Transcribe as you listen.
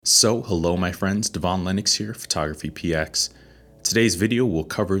So, hello my friends, Devon Lennox here, Photography PX. Today's video will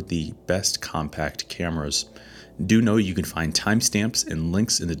cover the best compact cameras. Do know you can find timestamps and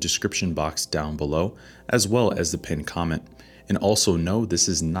links in the description box down below, as well as the pinned comment. And also know this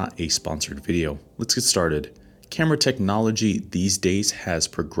is not a sponsored video. Let's get started. Camera technology these days has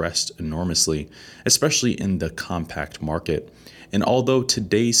progressed enormously, especially in the compact market. And although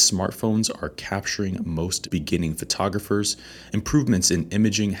today's smartphones are capturing most beginning photographers, improvements in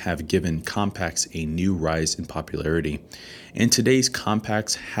imaging have given compacts a new rise in popularity. And today's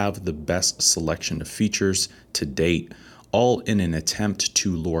compacts have the best selection of features to date, all in an attempt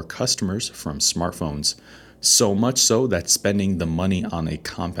to lure customers from smartphones. So much so that spending the money on a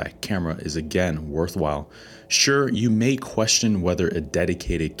compact camera is again worthwhile. Sure, you may question whether a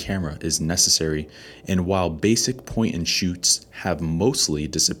dedicated camera is necessary, and while basic point and shoots have mostly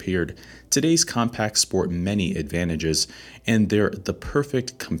disappeared, today's compacts sport many advantages, and they're the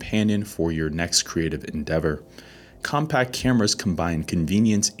perfect companion for your next creative endeavor. Compact cameras combine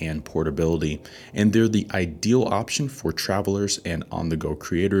convenience and portability, and they're the ideal option for travelers and on-the-go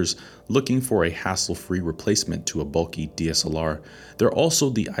creators looking for a hassle-free replacement to a bulky DSLR. They're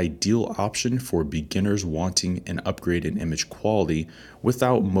also the ideal option for beginners wanting an upgrade in image quality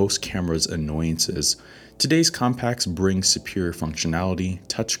without most cameras' annoyances. Today's compacts bring superior functionality,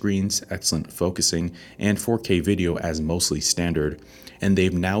 touchscreens, excellent focusing, and 4K video as mostly standard, and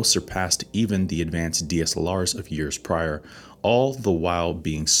they've now surpassed even the advanced DSLRs of years prior, all the while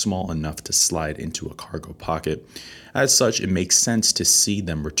being small enough to slide into a cargo pocket. As such, it makes sense to see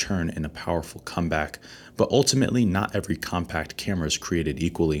them return in a powerful comeback, but ultimately not every compact camera is created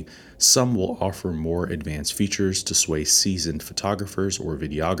equally. Some will offer more advanced features to sway seasoned photographers or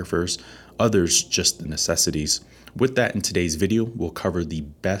videographers, others just the necessities. With that, in today's video, we'll cover the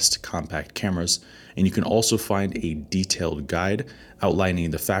best compact cameras, and you can also find a detailed guide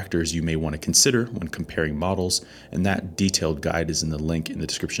outlining the factors you may want to consider when comparing models, and that detailed guide is in the link in the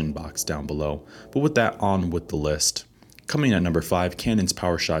description box down below. But with that, on with the list. Coming at number 5, Canon's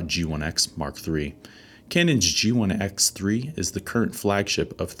PowerShot G1X Mark III. Canon's G1X3 is the current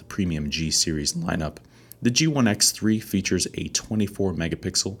flagship of the premium G series lineup. The G1X3 features a 24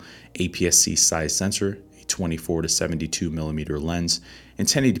 megapixel APS-C size sensor, 24 to 72 millimeter lens, and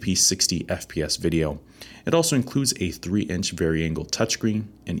 1080p 60 fps video. It also includes a 3-inch vari-angle touchscreen,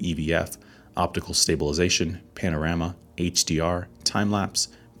 an EVF, optical stabilization, panorama, HDR, time-lapse,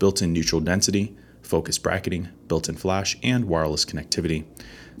 built-in neutral density, focus bracketing, built-in flash, and wireless connectivity.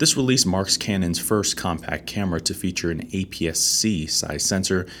 This release marks Canon's first compact camera to feature an APS-C size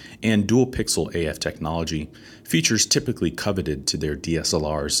sensor and dual-pixel AF technology, features typically coveted to their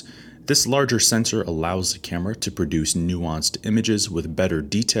DSLRs. This larger sensor allows the camera to produce nuanced images with better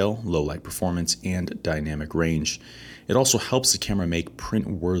detail, low light performance, and dynamic range. It also helps the camera make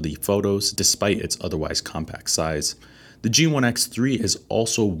print-worthy photos despite its otherwise compact size. The G1X3 is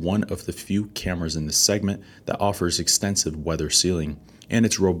also one of the few cameras in this segment that offers extensive weather sealing, and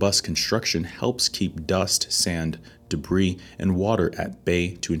its robust construction helps keep dust, sand, debris, and water at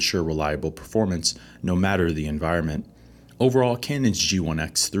bay to ensure reliable performance no matter the environment. Overall, Canon's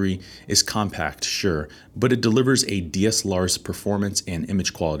G1X3 is compact, sure, but it delivers a DSLR's performance and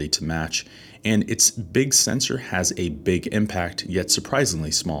image quality to match, and its big sensor has a big impact, yet surprisingly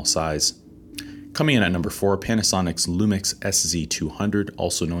small size. Coming in at number 4, Panasonic's Lumix SZ200,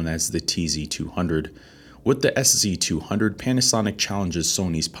 also known as the TZ200. With the SZ200, Panasonic challenges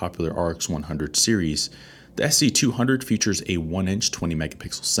Sony's popular RX100 series. The SZ200 features a 1-inch 20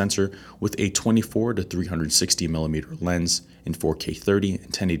 megapixel sensor with a 24 to 360 millimeter lens in 4K 30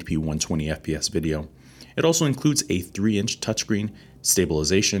 and 1080p 120 fps video. It also includes a 3-inch touchscreen,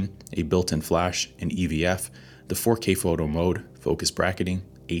 stabilization, a built-in flash, an EVF, the 4K photo mode, focus bracketing,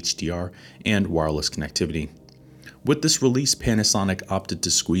 HDR, and wireless connectivity. With this release, Panasonic opted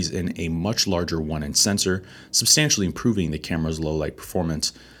to squeeze in a much larger 1-inch sensor, substantially improving the camera's low light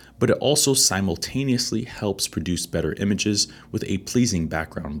performance, but it also simultaneously helps produce better images with a pleasing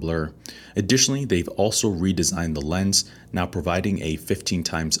background blur. Additionally, they've also redesigned the lens, now providing a 15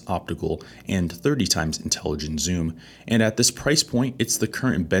 times optical and 30 times intelligent zoom, and at this price point, it's the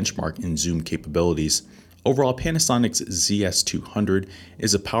current benchmark in zoom capabilities. Overall, Panasonic's ZS200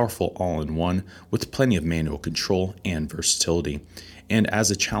 is a powerful all-in-one with plenty of manual control and versatility. And as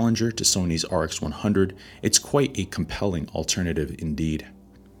a challenger to Sony's RX100, it's quite a compelling alternative indeed.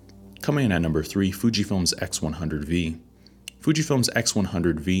 Coming in at number 3, Fujifilm's X100V. Fujifilm's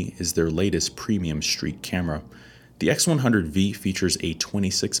X100V is their latest premium street camera. The X100V features a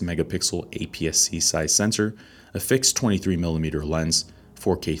 26 megapixel APS-C size sensor, a fixed 23mm lens,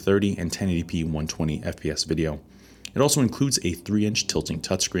 4K 30 and 1080p 120 fps video. It also includes a 3-inch tilting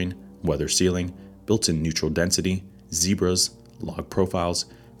touchscreen, weather sealing, built-in neutral density, zebras, log profiles,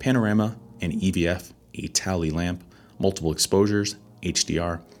 panorama, an EVF, a tally lamp, multiple exposures,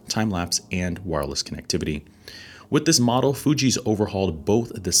 HDR, time-lapse, and wireless connectivity. With this model, Fuji's overhauled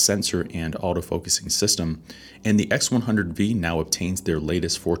both the sensor and autofocusing system, and the X100V now obtains their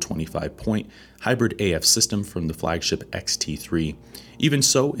latest 425-point hybrid AF system from the flagship X-T3. Even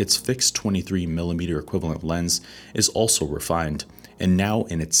so, its fixed 23mm equivalent lens is also refined, and now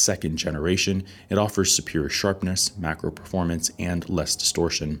in its second generation, it offers superior sharpness, macro performance, and less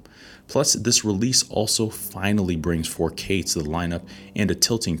distortion. Plus, this release also finally brings 4K to the lineup and a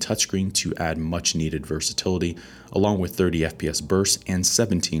tilting touchscreen to add much needed versatility, along with 30 FPS bursts and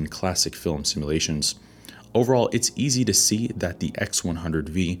 17 classic film simulations. Overall, it's easy to see that the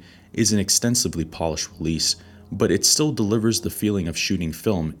X100V is an extensively polished release, but it still delivers the feeling of shooting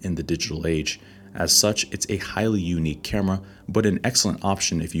film in the digital age. As such, it's a highly unique camera, but an excellent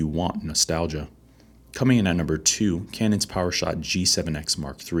option if you want nostalgia. Coming in at number 2, Canon's PowerShot G7X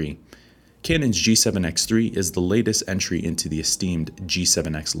Mark III. Canon's G7X III is the latest entry into the esteemed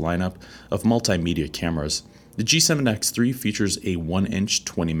G7X lineup of multimedia cameras. The G7X III features a 1-inch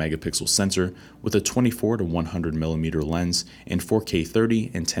 20-megapixel sensor with a 24 to 100mm lens and 4K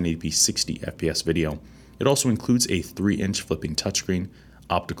 30 and 1080p 60 FPS video. It also includes a 3-inch flipping touchscreen,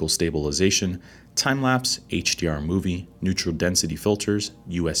 optical stabilization, time-lapse, HDR movie, neutral density filters,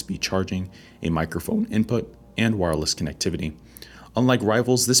 USB charging, a microphone input, and wireless connectivity. Unlike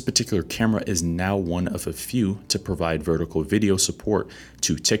rivals, this particular camera is now one of a few to provide vertical video support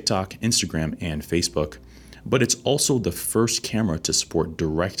to TikTok, Instagram, and Facebook. But it's also the first camera to support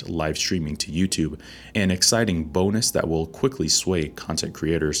direct live streaming to YouTube, an exciting bonus that will quickly sway content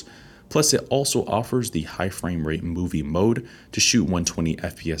creators. Plus, it also offers the high frame rate movie mode to shoot 120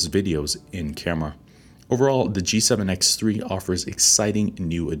 FPS videos in camera. Overall, the G7X III offers exciting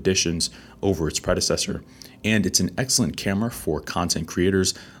new additions over its predecessor, and it's an excellent camera for content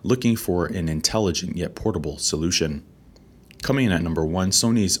creators looking for an intelligent yet portable solution. Coming in at number 1,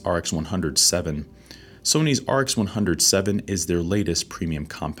 Sony's RX100 VII. Sony's RX100 VII is their latest premium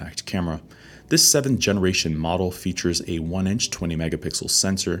compact camera. This 7th generation model features a 1-inch 20-megapixel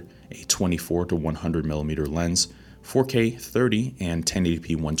sensor, a 24 to 100mm lens, 4K 30 and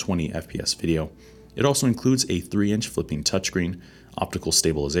 1080p 120 FPS video. It also includes a 3-inch flipping touchscreen, optical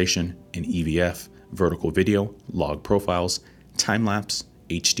stabilization, an EVF, vertical video, log profiles, time-lapse,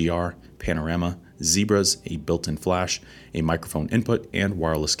 HDR, panorama, zebras, a built-in flash, a microphone input, and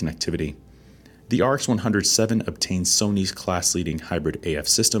wireless connectivity. The RX100 VII obtains Sony's class-leading hybrid AF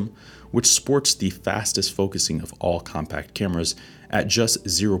system, which sports the fastest focusing of all compact cameras at just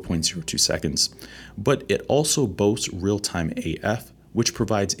 0.02 seconds. But it also boasts real-time AF, which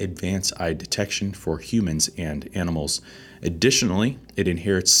provides advanced eye detection for humans and animals. Additionally, it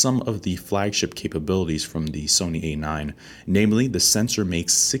inherits some of the flagship capabilities from the Sony A9, namely the sensor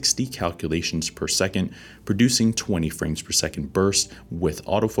makes 60 calculations per second, producing 20 frames per second bursts with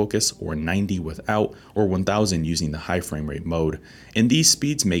autofocus, or 90 without, or 1000 using the high frame rate mode. And these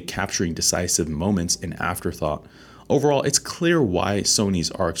speeds make capturing decisive moments an afterthought. Overall, it's clear why Sony's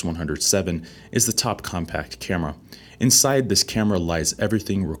RX100 VII is the top compact camera. Inside this camera lies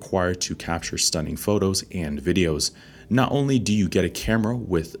everything required to capture stunning photos and videos. Not only do you get a camera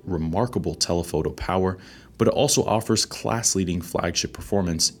with remarkable telephoto power, but it also offers class-leading flagship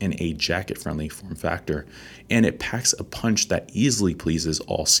performance in a jacket-friendly form factor, and it packs a punch that easily pleases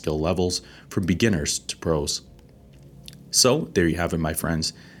all skill levels, from beginners to pros. So there you have it, my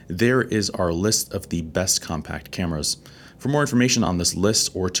friends. There is our list of the best compact cameras. For more information on this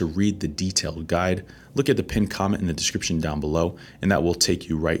list or to read the detailed guide, look at the pinned comment in the description down below, and that will take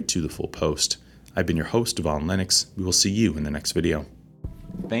you right to the full post. I've been your host, Devon Lennox. We will see you in the next video.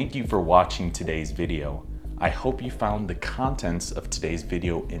 Thank you for watching today's video. I hope you found the contents of today's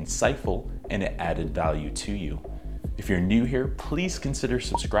video insightful and it added value to you. If you're new here, please consider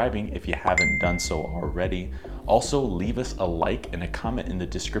subscribing if you haven't done so already. Also, leave us a like and a comment in the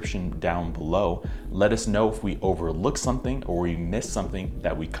description down below. Let us know if we overlooked something or we missed something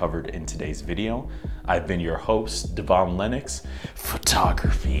that we covered in today's video. I've been your host, Devon Lennox.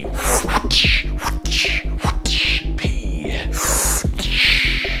 Photography.